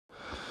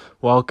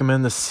Welcome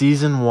in to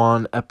Season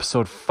 1,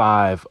 Episode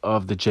 5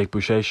 of The Jake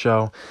Boucher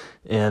Show.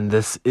 And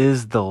this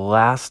is the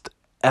last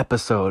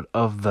episode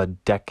of the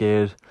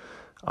decade.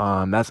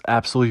 That's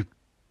absolutely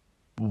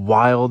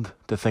wild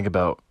to think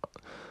about.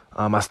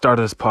 I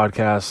started this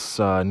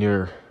podcast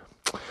near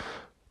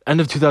end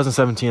of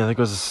 2017. I think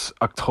it was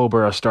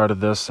October I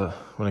started this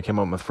when I came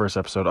up with my first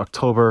episode.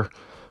 October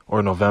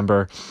or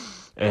November.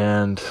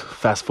 And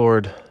fast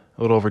forward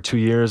a little over 2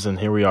 years, and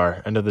here we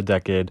are, end of the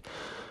decade.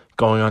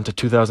 Going on to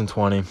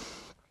 2020,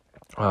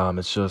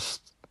 it's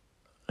just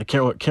I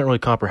can't really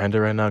comprehend it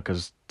right now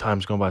because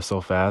time's going by so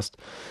fast.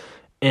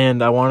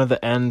 And I wanted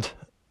to end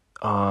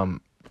the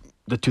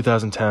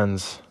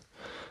 2010s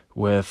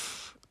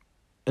with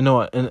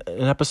an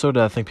episode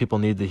that I think people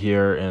need to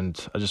hear, and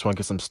I just want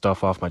to get some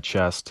stuff off my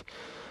chest.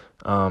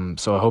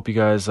 So I hope you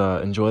guys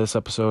enjoy this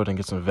episode and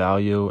get some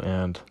value,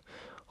 and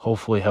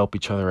hopefully help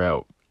each other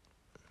out.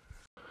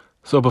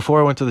 So before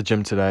I went to the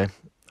gym today,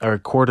 I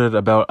recorded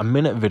about a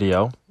minute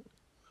video.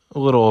 A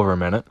little over a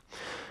minute.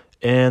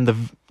 And the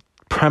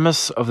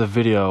premise of the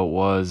video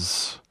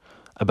was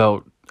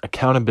about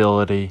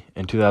accountability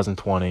in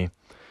 2020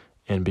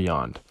 and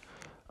beyond.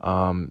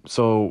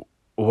 So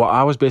what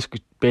I was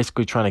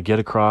basically trying to get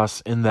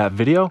across in that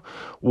video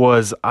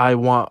was I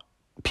want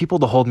people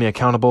to hold me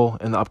accountable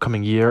in the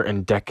upcoming year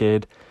and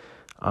decade,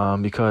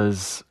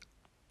 because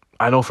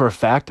I know for a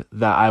fact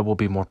that I will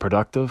be more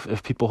productive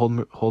if people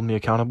hold me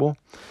accountable.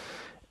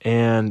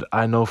 And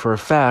I know for a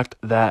fact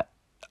that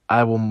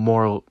I will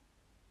more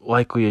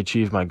likely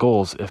achieve my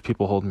goals if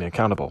people hold me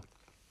accountable.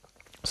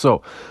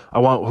 So I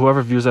want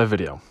whoever views that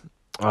video,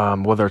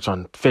 whether it's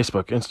on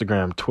Facebook,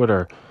 Instagram,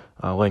 Twitter,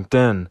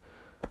 LinkedIn,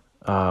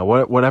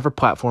 whatever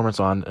platform it's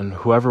on, and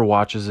whoever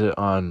watches it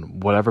on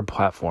whatever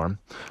platform,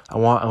 I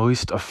want at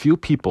least a few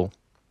people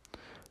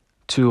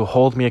to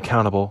hold me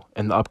accountable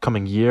in the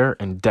upcoming year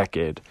and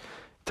decade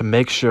to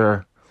make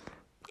sure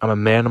I'm a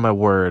man of my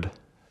word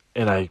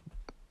and I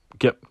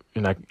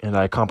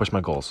accomplish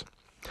my goals.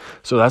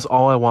 So that's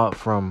all I want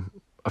from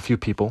a few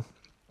people,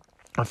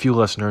 a few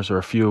listeners, or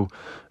a few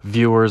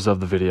viewers of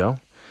the video.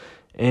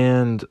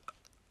 And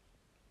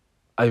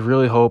I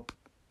really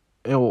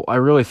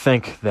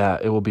think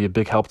that it will be a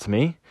big help to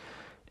me,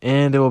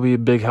 and it will be a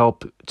big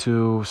help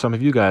to some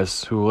of you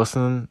guys who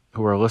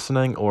are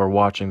listening or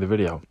watching the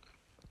video.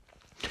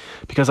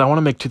 Because I want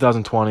to make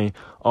 2020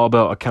 all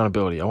about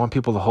accountability. I want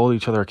people to hold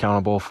each other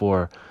accountable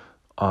for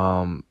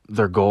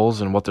their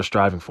goals and what they're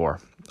striving for.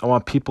 I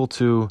want people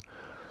to,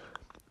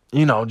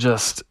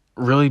 just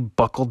really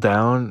buckle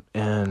down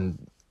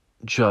and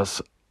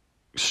just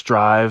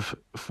strive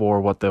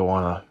for what they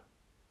want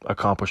to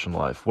accomplish in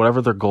life.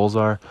 Whatever their goals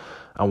are,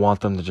 I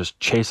want them to just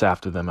chase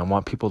after them. I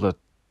want people to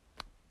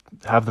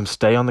have them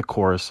stay on the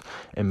course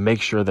and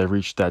make sure they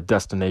reach that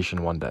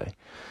destination one day.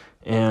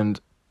 And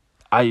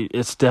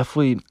it's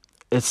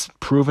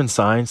proven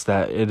science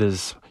that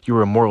you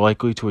are more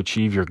likely to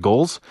achieve your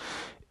goals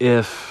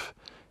if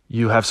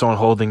you have someone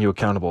holding you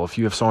accountable. If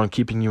you have someone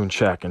keeping you in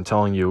check and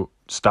telling you,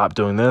 stop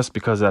doing this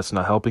because that's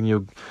not helping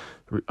you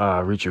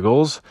reach your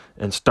goals,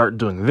 and start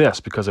doing this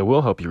because it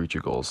will help you reach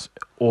your goals.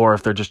 Or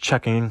if they're just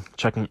checking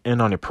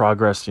in on your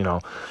progress,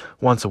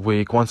 once a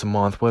week, once a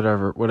month,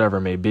 whatever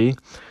it may be,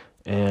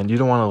 and you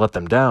don't want to let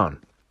them down.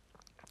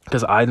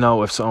 Because I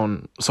know if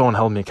someone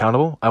held me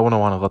accountable, I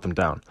wouldn't want to let them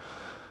down.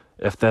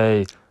 If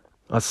they,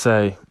 let's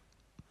say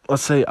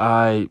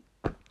I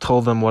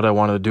told them what I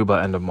wanted to do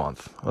by end of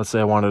month. Let's say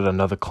I wanted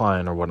another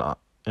client or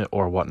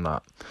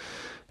whatnot.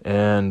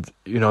 And,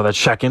 they'd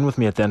check in with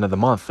me at the end of the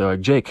month. They're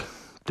like, Jake,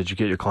 did you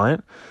get your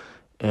client?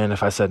 And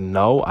if I said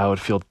no, I would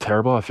feel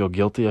terrible. I feel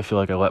guilty. I feel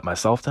like I let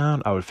myself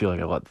down. I would feel like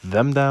I let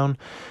them down.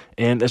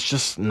 And it's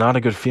just not a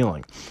good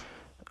feeling.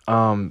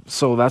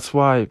 So that's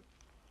why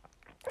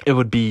it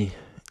would be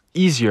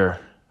easier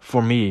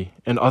for me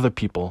and other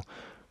people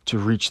to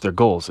reach their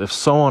goals if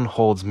someone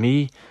holds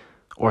me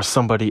or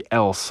somebody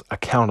else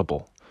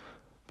accountable.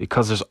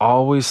 Because there's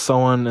always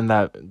someone in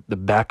the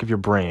back of your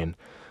brain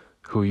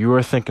who you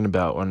are thinking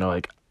about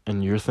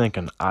and you're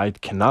thinking, I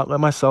cannot let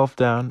myself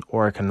down,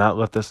 or I cannot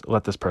let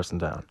this person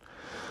down.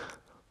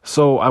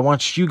 So I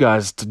want you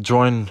guys to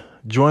join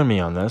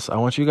me on this. I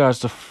want you guys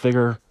to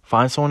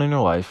find someone in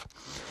your life,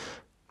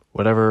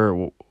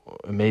 whatever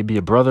it may be,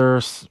 a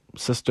brother,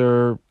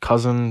 sister,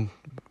 cousin,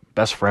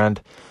 best friend,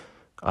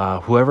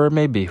 whoever it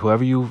may be,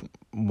 whoever you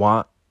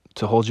want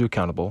to hold you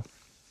accountable.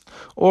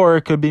 Or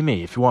it could be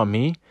me. If you want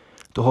me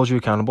to hold you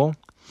accountable,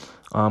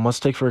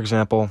 let's take, for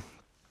example,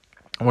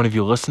 one of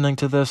you listening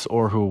to this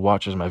or who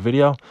watches my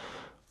video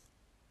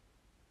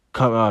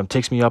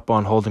takes me up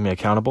on holding me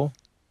accountable.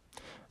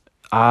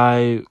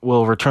 I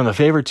will return the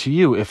favor to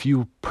you if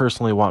you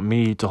personally want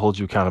me to hold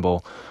you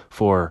accountable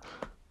for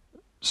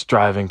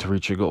striving to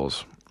reach your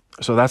goals.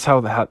 So that's how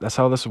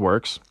this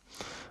works.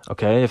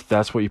 Okay, if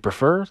that's what you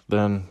prefer,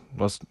 then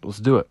let's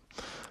do it.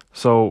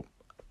 So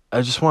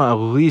I just want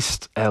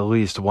at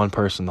least one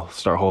person to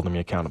start holding me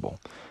accountable.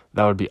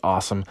 That would be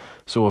awesome.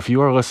 So if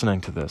you are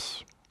listening to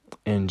this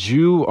and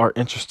you are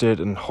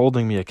interested in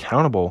holding me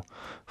accountable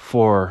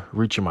for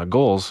reaching my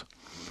goals,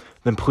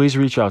 then please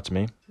reach out to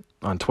me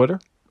on Twitter,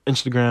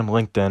 Instagram,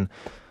 LinkedIn,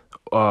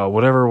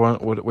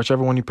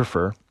 whichever one you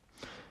prefer.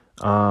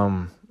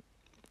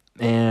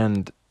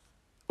 And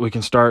we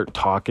can start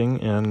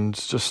talking and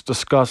just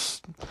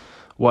discuss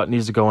what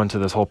needs to go into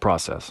this whole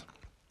process.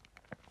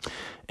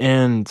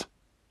 And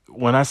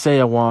when I say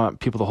I want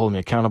people to hold me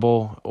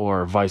accountable,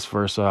 or vice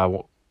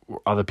versa,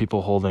 other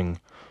people holding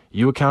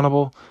you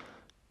accountable,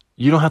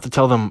 you don't have to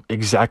tell them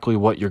exactly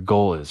what your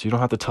goal is. You don't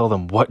have to tell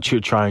them what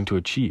you're trying to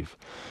achieve.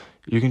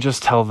 You can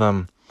just tell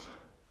them,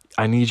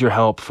 I need your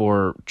help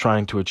for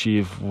trying to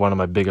achieve one of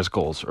my biggest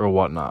goals or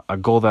whatnot, a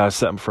goal that I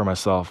set for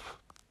myself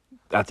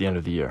at the end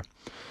of the year.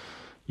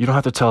 You don't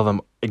have to tell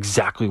them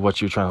exactly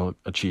what you're trying to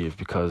achieve,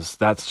 because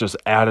that's just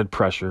added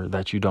pressure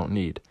that you don't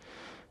need.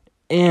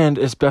 And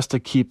it's best to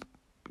keep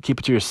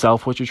it to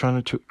yourself what you're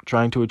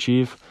trying to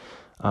achieve,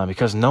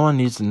 because no one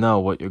needs to know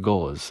what your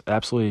goal is.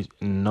 Absolutely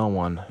no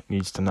one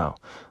needs to know.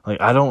 Like,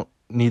 I don't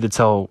need to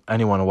tell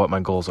anyone what my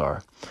goals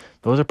are.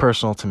 Those are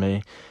personal to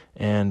me,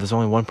 and there's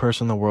only one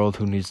person in the world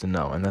who needs to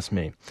know, and that's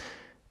me.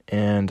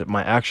 And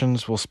my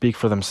actions will speak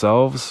for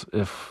themselves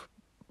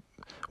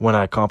when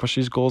I accomplish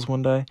these goals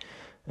one day,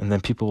 and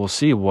then people will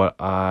see what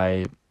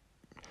I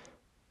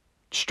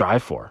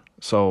strive for.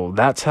 So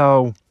that's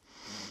how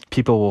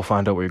people will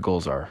find out what your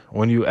goals are,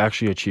 when you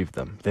actually achieve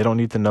them. They don't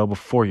need to know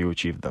before you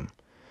achieve them.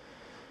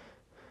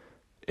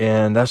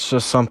 And that's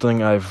just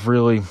something I've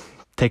really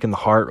taken to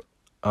heart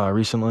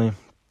recently,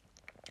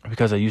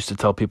 because I used to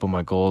tell people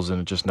my goals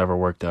and it just never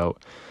worked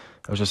out.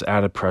 It was just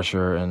added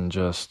pressure, and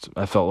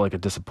I felt like a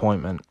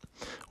disappointment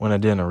when I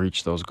didn't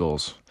reach those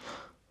goals.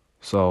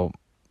 So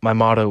my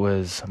motto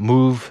is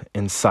move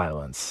in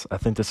silence. I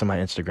think that's in my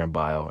Instagram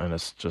bio, and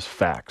it's just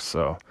facts.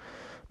 So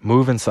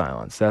move in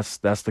silence. That's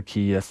the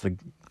key. That's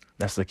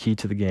the key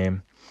to the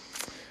game.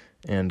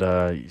 And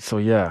so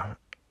yeah.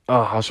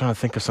 Oh, I was trying to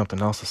think of something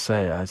else to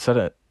say. I said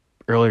it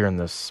earlier in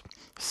this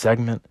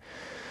segment,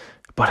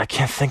 but I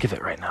can't think of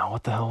it right now.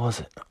 What the hell was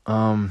it?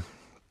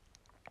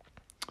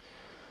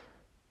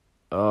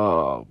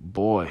 Oh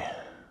boy.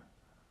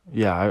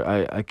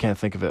 Yeah, I can't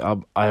think of it.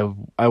 I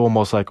will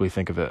most likely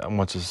think of it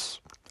as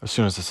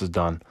soon as this is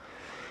done.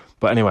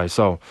 But anyway,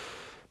 so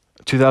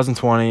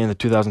 2020 and the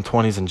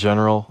 2020s in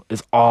general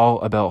is all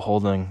about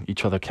holding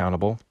each other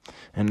accountable,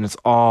 and it's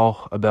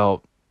all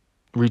about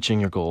reaching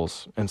your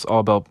goals, and it's all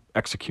about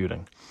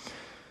executing.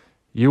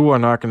 You are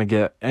not going to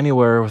get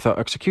anywhere without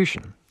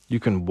execution. You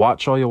can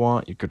watch all you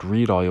want, you could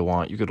read all you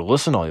want, you could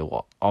listen all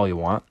you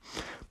want,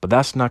 but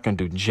that's not going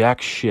to do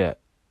jack shit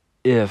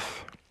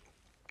if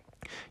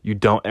you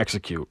don't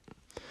execute.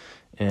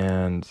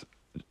 And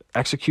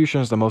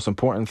execution is the most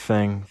important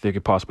thing they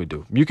could possibly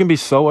do. You can be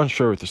so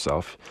unsure with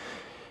yourself,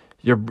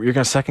 you're going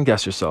to second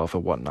guess yourself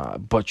and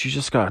whatnot, but you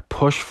just got to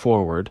push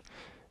forward.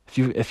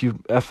 If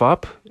you F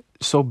up,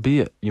 so be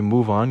it. You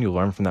move on, you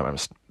learn from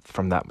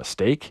that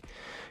mistake,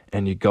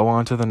 and you go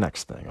on to the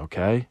next thing,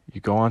 okay?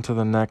 You go on to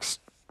the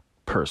next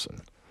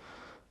person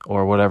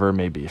or whatever it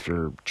may be. If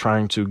you're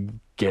trying to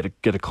get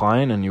a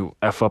client and you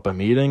F up a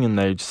meeting and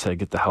they just say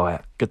get the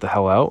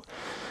hell out,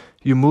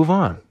 you move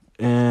on.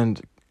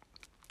 And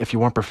if you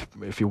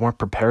weren't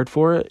prepared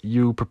for it,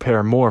 you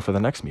prepare more for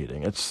the next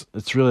meeting. It's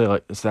really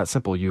like, it's that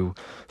simple. You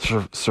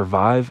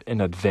survive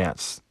in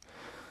advance.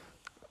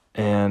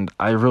 And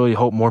I really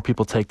hope more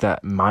people take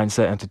that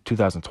mindset into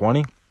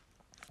 2020.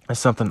 It's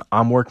something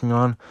I'm working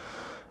on.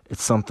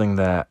 It's something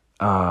that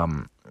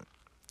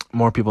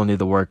more people need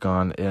to work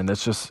on, and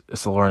it's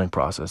a learning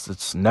process.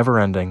 It's never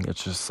ending.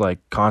 It's just like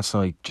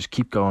constantly just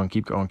keep going,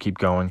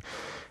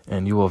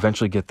 and you will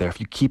eventually get there if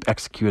you keep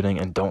executing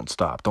and don't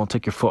stop. Don't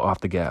take your foot off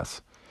the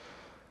gas.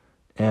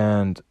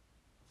 And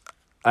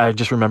I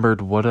just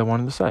remembered what I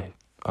wanted to say.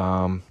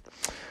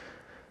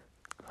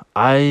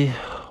 I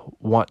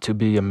want to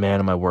be a man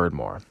of my word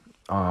more.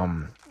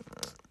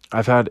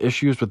 I've had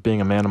issues with being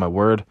a man of my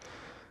word.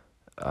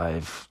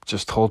 I've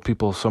just told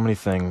people so many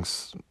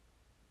things.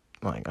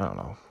 Like, I don't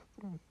know,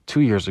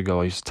 2 years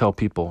ago, I used to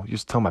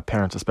tell my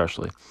parents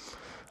especially,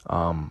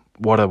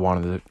 what I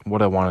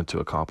wanted to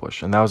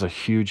accomplish, and that was a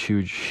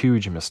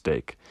huge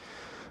mistake.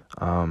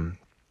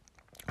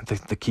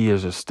 The key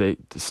is just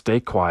stay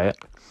quiet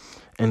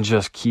and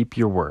just keep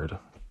your word.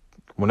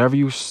 When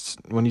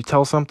you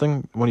tell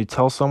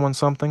someone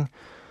something,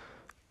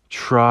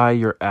 try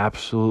your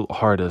absolute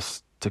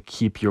hardest to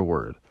keep your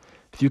word.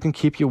 If you can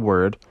keep your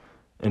word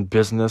in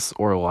business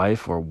or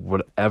life or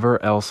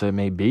whatever else it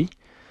may be,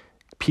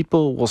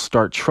 people will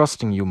start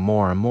trusting you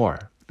more and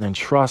more. And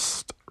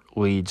trust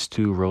leads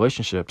to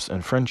relationships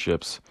and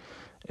friendships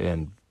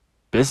and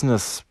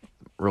business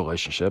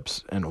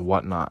relationships and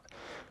whatnot.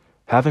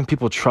 Having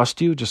people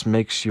trust you just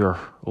makes your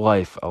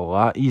life a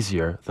lot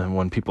easier than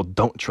when people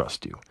don't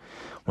trust you.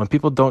 When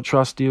people don't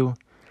trust you,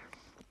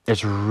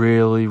 it's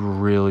really,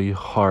 really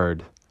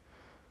hard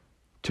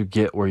to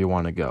get where you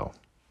want to go.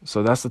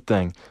 So that's the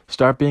thing.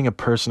 Start being a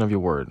person of your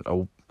word.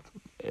 A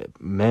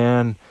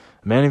man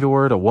of your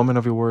word, a woman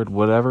of your word,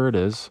 whatever it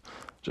is.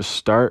 Just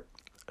start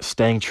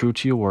staying true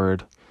to your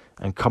word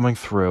and coming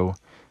through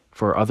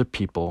for other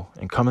people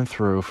and coming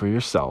through for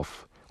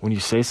yourself When you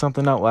say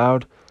something out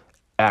loud,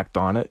 act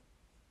on it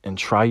and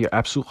try your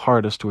absolute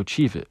hardest to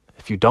achieve it.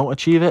 If you don't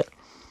achieve it,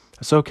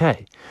 it's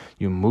okay.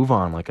 You move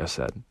on, like I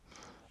said.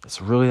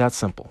 It's really that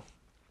simple.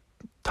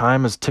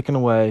 Time is ticking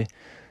away.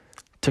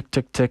 Tick,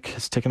 tick, tick.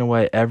 It's ticking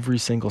away every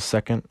single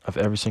second of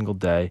every single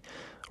day.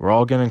 We're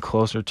all getting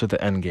closer to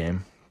the end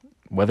game,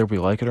 whether we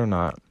like it or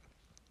not.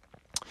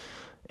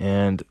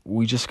 And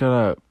we just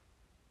gotta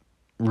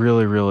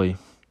really, really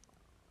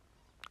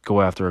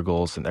go after our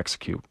goals and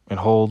execute and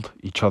hold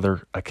each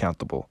other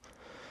accountable.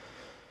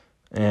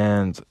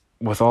 And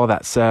with all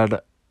that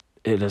said,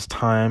 it is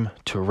time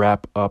to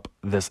wrap up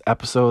this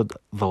episode,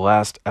 the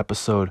last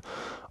episode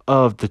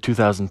of the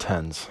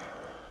 2010s.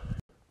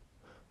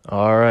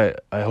 All right.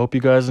 I hope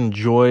you guys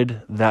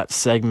enjoyed that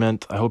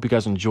segment. I hope you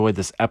guys enjoyed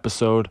this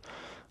episode.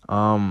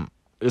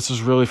 This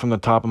is really from the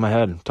top of my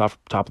head, top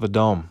of the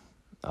dome.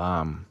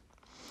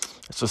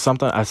 It's just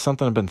something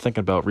I've been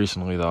thinking about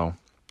recently, though.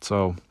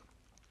 So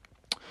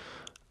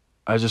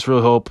I just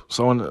really hope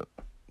someone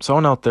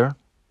out there,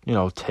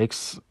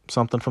 takes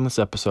something from this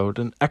episode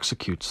and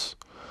executes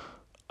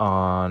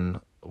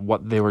on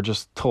what they were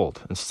just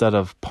told instead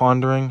of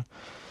pondering,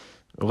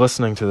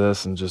 listening to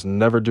this, and just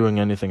never doing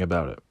anything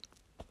about it.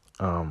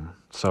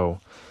 So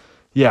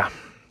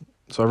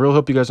I really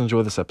hope you guys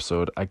enjoy this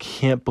episode. I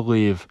can't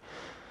believe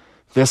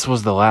this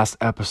was the last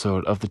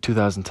episode of the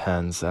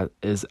 2010s. That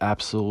is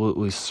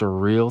absolutely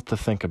surreal to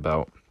think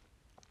about.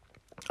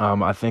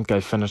 I think I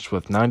finished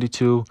with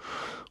 92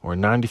 or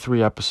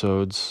 93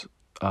 episodes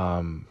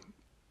in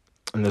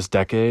this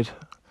decade,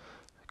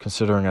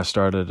 considering I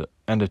started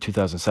end of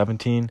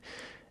 2017.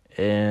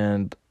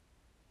 And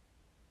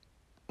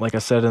like I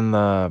said in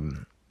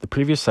the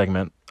previous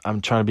segment, I'm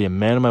trying to be a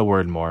man of my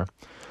word more.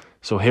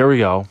 So here we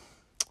go.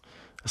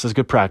 This is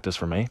good practice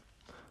for me.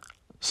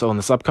 So in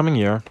this upcoming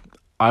year,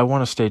 I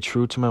want to stay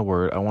true to my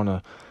word. I want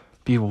to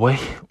be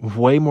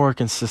way more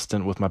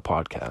consistent with my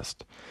podcast.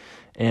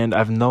 And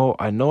I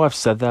know I've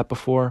said that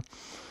before,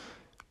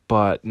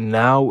 but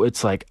now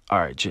it's like, all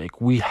right,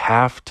 Jake, we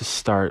have to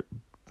start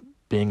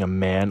being a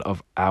man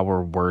of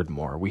our word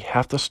more. We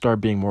have to start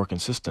being more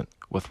consistent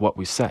with what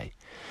we say.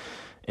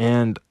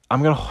 And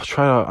I'm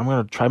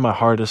gonna try my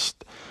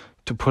hardest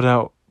to put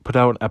out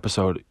an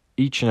episode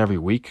each and every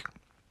week,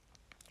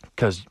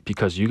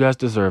 because you guys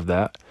deserve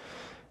that.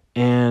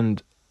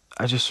 And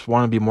I just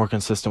want to be more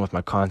consistent with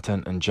my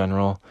content in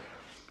general.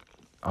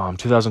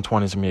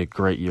 2020 is going to be a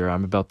great year.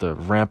 I'm about to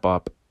ramp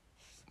up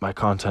my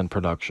content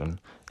production.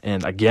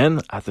 And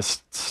again, I have to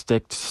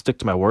stick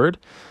to my word.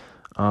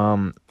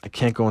 I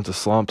can't go into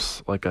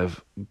slumps like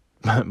I've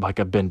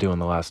been doing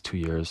the last 2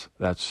 years.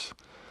 That's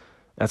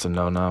a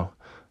no-no.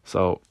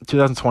 So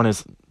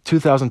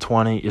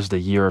 2020 is the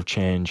year of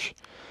change,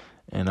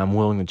 and I'm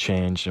willing to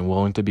change and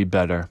willing to be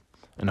better,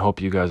 and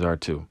hope you guys are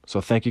too. So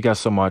thank you guys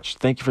so much.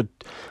 Thank you for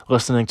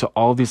listening to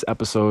all these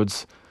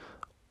episodes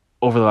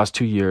over the last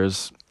 2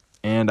 years,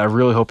 and I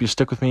really hope you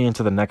stick with me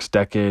into the next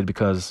decade,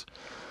 because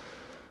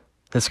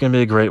it's going to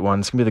be a great one.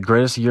 It's going to be the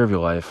greatest year of your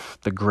life,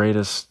 the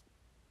greatest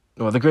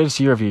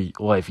year of your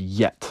life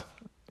yet.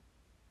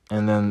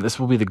 And then this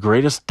will be the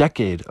greatest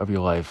decade of your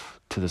life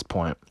to this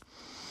point.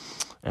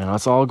 And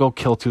let's all go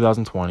kill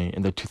 2020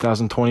 and the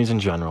 2020s in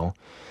general.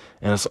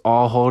 And let's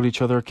all hold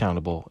each other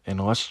accountable. And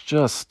let's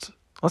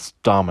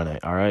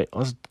dominate, all right?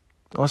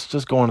 Let's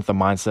just go in with the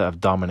mindset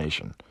of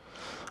domination.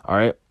 All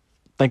right?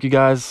 Thank you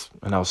guys,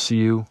 and I'll see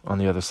you on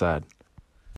the other side.